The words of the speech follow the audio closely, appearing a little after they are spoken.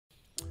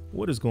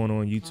What is going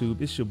on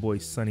YouTube? It's your boy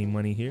Sunny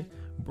Money here,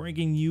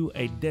 bringing you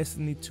a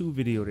Destiny 2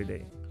 video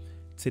today.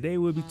 Today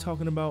we'll be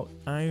talking about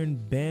Iron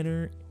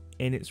Banner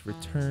and its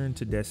return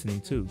to Destiny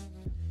 2.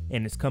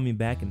 And it's coming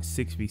back in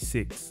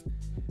 6v6.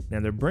 Now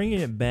they're bringing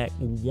it back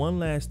one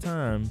last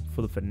time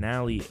for the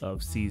finale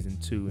of Season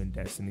 2 in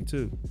Destiny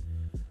 2.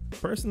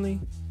 Personally,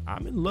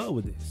 I'm in love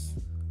with this.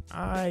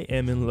 I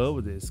am in love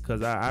with this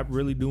because I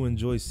really do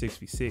enjoy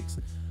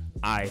 6v6.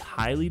 I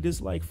highly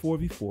dislike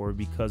 4v4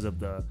 because of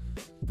the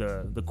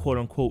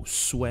quote-unquote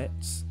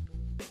sweats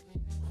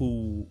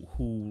who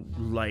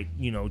like,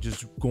 you know,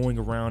 just going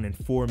around in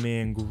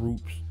 4-man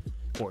groups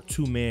or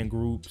 2-man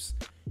groups,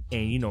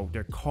 and you know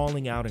they're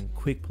calling out in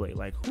quick play.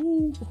 Like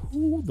who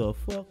the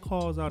fuck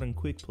calls out in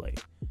quick play?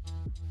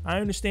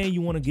 I understand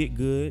you want to get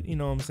good, you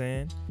know what I'm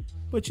saying,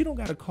 but you don't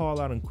got to call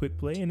out in quick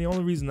play. And the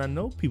only reason I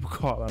know people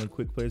call out in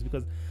quick play is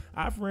because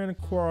I've ran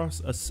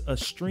across a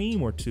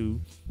stream or two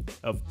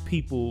of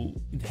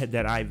people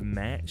that I've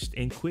matched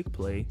in quick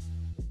play,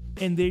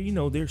 and they're, you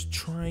know, they're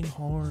trying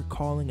hard,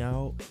 calling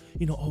out,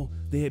 you know, oh,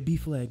 they had B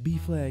flag,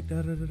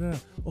 da da da da.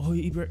 Oh,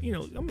 you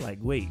know, I'm like,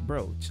 wait,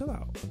 bro, chill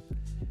out.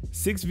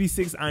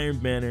 6v6 Iron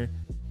Banner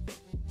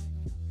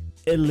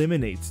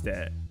eliminates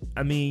that.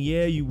 I mean,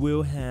 yeah, you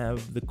will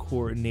have the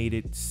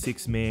coordinated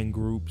 6-man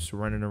groups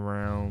running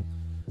around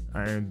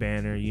Iron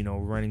Banner, you know,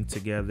 running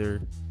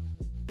together,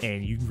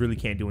 and you really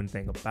can't do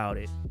anything about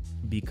it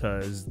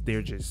because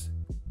they're just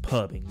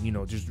pubbing, you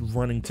know, just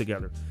running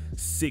together.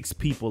 6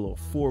 people or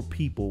 4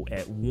 people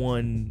at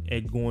going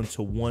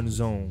to one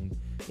zone.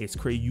 It's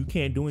crazy. You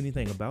can't do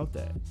anything about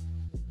that.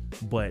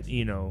 But,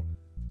 you know,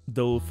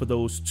 though, for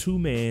those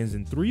 2-mans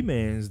and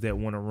 3-mans that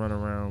want to run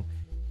around,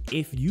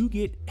 if you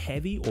get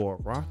heavy or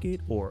a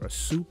rocket or a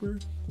super,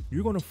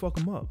 you're going to fuck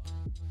them up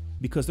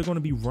because they're going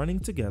to be running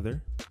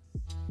together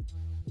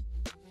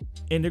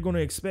and they're going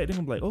to expect, they're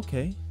going to be like,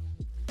 okay,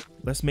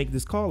 let's make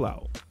this call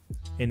out.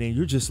 And then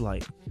you're just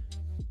like,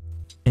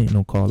 ain't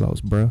no call outs,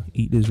 bro.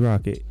 Eat this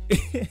rocket.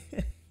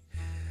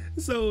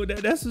 So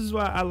that's just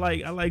why I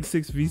like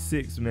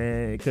 6v6,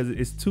 man, because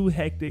it's too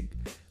hectic.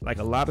 Like,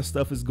 a lot of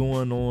stuff is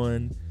going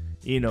on.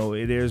 You know,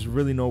 there's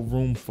really no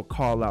room for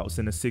call outs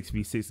in a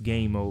 6v6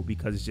 game mode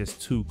because it's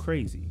just too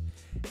crazy.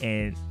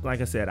 And like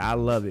I said, I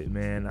love it,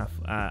 man.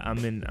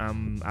 I've been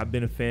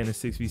a fan of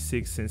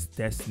 6v6 since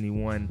Destiny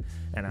 1,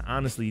 and I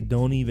honestly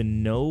don't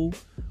even know.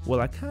 Well,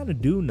 I kind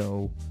of do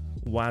know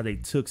why they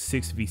took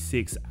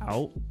 6v6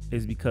 out.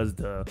 Is because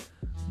the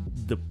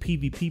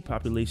PvP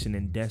population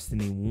in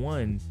Destiny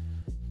 1,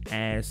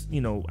 as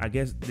you know, I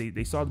guess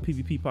they saw the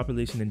PvP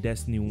population in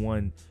Destiny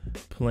 1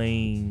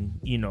 playing,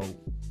 you know,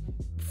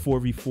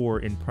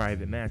 4v4 in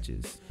private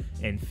matches,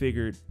 and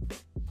figured,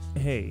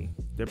 hey,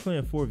 they're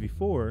playing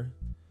 4v4,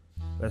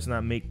 let's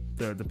not make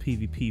the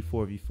PvP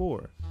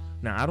 4v4.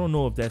 Now, I don't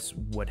know if that's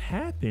what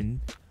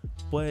happened,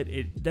 but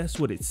that's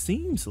what it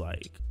seems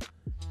like.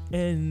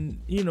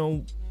 And, you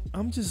know,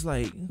 I'm just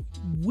like,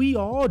 we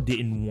all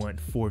didn't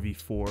want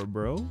 4v4,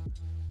 bro.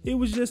 It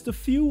was just a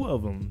few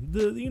of them.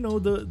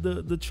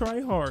 The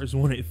tryhards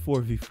wanted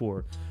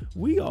 4v4.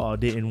 We all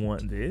didn't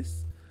want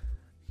this.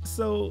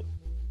 So,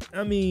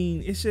 I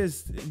mean, it's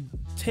just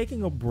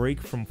taking a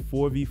break from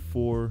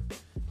 4v4.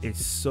 It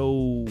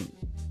feels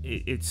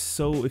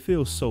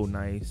so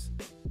nice.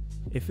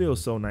 It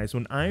feels so nice.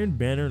 When Iron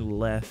Banner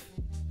left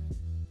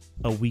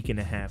a week and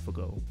a half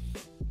ago,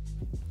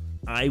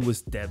 I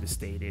was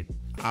devastated.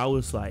 I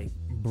was like,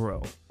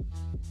 bro.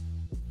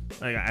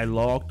 Like, I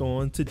logged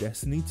on to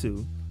Destiny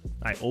 2.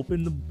 I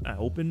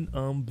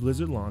opened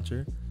Blizzard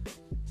launcher.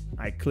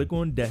 I click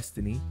on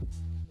Destiny,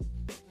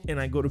 and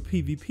I go to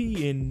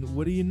PvP, and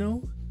what do you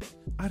know?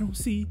 I don't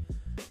see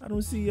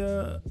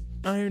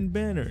Iron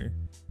Banner,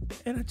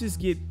 and I just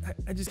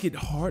get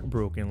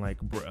heartbroken. Like,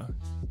 bruh,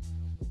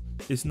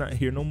 it's not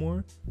here no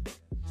more.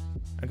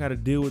 I gotta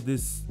deal with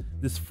this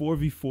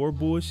 4v4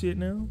 bullshit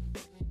now.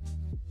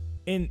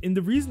 And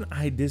the reason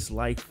I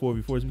dislike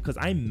 4v4 is because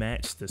I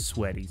match the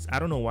sweaties. I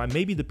don't know why.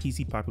 Maybe the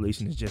PC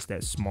population is just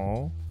that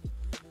small.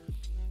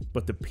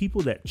 But the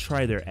people that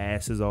try their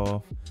asses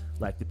off,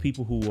 like the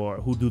people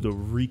who do the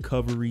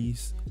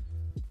recoveries,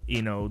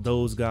 you know,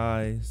 those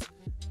guys,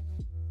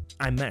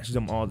 I match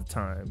them all the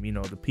time. You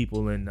know, the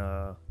people in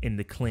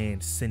the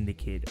clan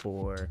Syndicate,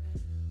 or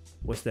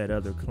what's that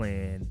other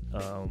clan?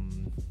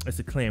 It's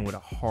a clan with a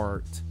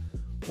heart.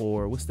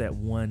 Or what's that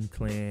one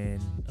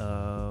clan?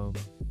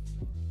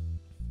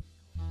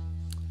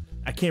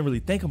 I can't really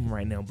think of them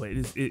right now, but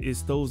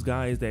it's those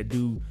guys that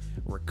do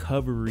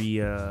recovery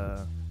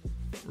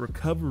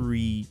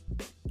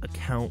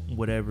account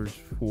whatever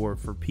for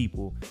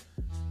people,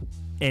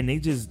 and they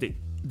just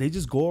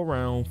go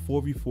around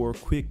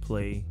 4v4 quick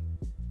play,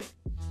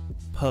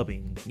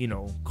 pubbing, you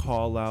know,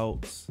 call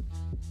outs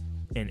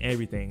and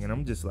everything. And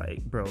I'm just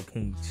like, bro,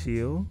 can you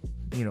chill?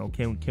 You know,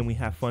 can we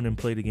have fun and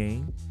play the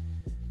game?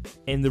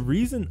 And the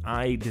reason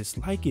I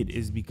dislike it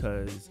is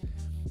because,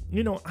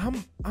 you know,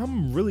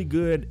 I'm really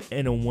good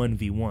in a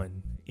 1v1.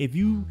 If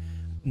you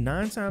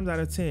 9 times out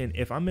of 10,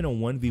 if I'm in a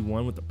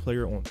 1v1 with a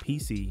player on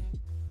PC,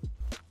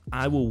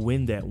 I will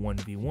win that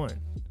 1v1.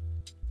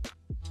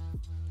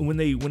 when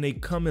they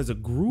come as a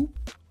group,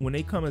 when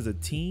they come as a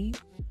team,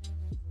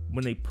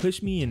 when they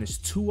push me and there's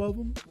 2 of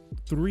them,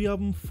 3 of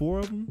them, 4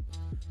 of them,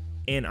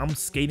 and I'm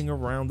skating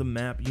around the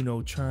map, you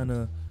know, trying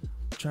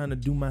to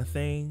do my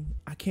thing,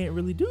 I can't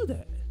really do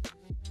that.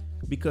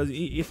 Because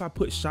if I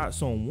put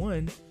shots on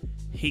one,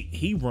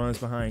 he runs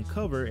behind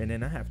cover, and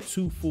then I have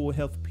 2 full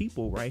health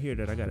people right here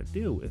that I gotta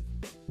deal with.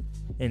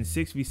 In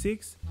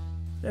 6v6,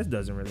 that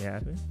doesn't really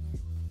happen.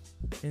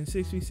 In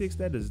 6v6,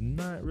 that does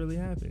not really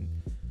happen.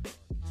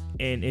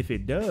 And if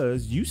it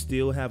does, you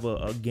still have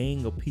a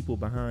gang of people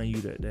behind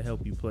you to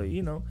help you play.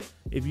 You know,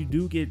 if you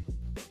do get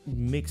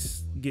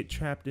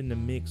trapped in the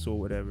mix or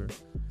whatever.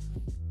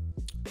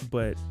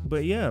 But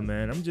yeah,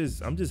 man, I'm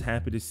just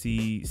happy to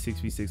see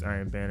 6v6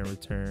 Iron Banner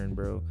return,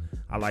 bro.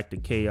 I like the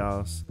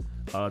chaos.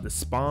 The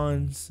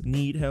spawns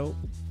need help.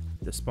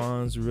 The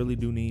spawns really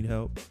do need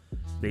help.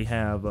 They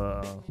have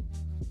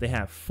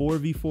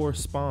 4v4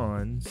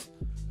 spawns,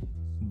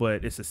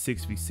 but it's a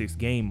 6v6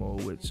 game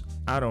mode, which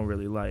I don't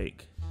really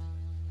like.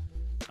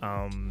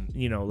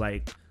 You know,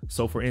 like,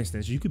 so for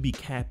instance, you could be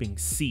capping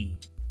C.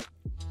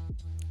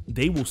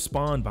 They will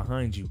spawn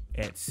behind you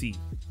at C.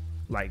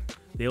 Like,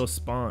 they'll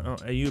spawn,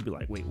 and you'll be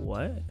like, wait,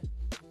 what?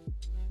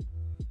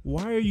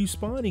 Why are you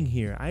spawning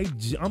here?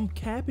 I'm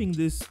capping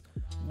this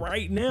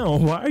right now.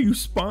 Why are you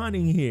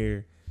spawning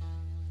here?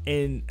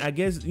 And I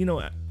guess, you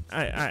know,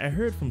 I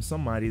heard from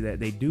somebody that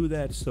they do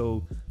that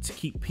so to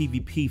keep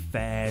PvP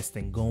fast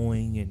and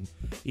going, and,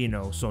 you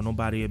know, so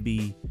nobody will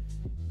be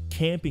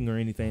camping or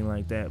anything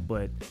like that.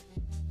 But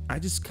I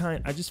just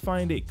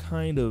find it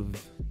kind of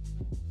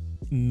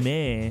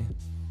meh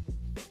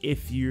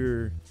if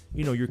you're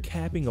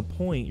capping a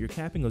point, you're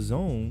capping a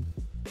zone,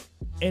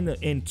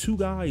 and 2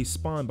 guys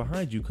spawn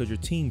behind you because your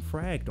team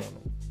fragged on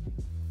them,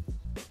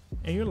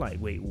 and you're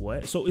like, wait,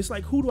 what? So it's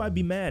like, who do I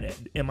be mad at?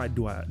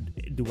 Do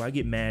I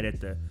get mad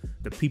at the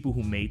people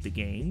who made the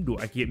game? Do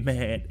I get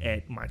mad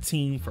at my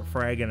team for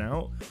fragging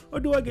out, or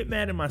do I get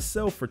mad at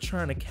myself for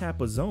trying to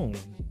cap a zone?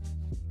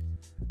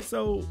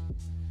 So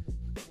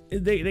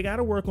they got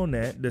to work on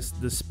that.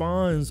 The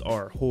spawns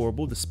are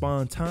horrible. The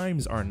spawn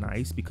times are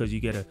nice because you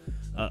get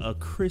a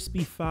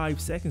crispy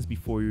 5 seconds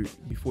before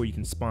you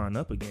can spawn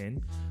up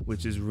again,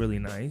 which is really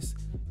nice.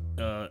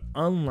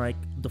 Unlike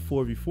the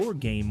 4v4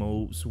 game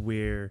modes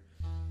where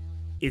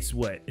it's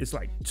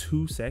like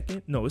 2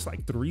 seconds. No, it's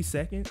like 3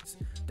 seconds.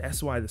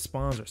 That's why the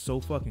spawns are so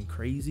fucking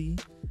crazy.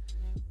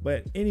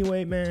 But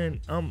anyway,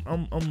 man, I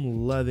am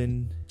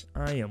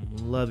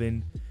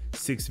loving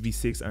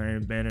 6v6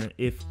 Iron Banner.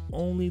 If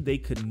only they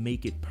could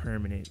make it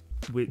permanent,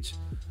 which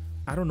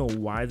I don't know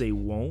why they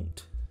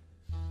won't.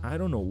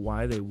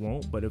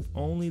 But if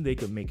only they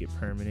could make it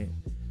permanent,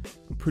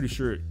 I'm pretty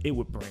sure it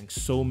would bring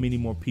so many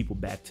more people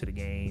back to the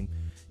game.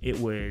 It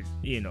would,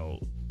 you know,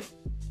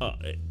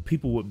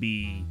 people would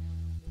be,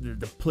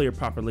 the player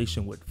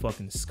population would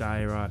fucking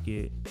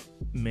skyrocket,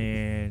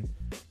 man.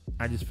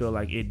 I just feel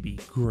like it'd be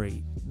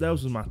great.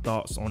 Those were my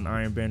thoughts on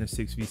Iron Banner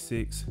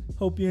 6v6.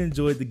 Hope you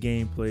enjoyed the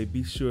gameplay.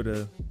 Be sure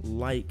to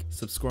like,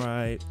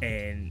 subscribe,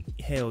 and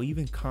hell,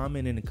 even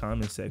comment in the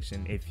comment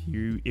section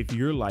if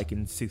you're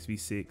liking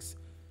 6v6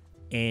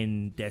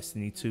 and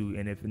Destiny 2,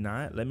 and if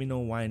not, let me know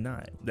why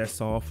not. That's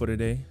all for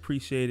today.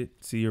 Appreciate it.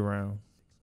 See you around.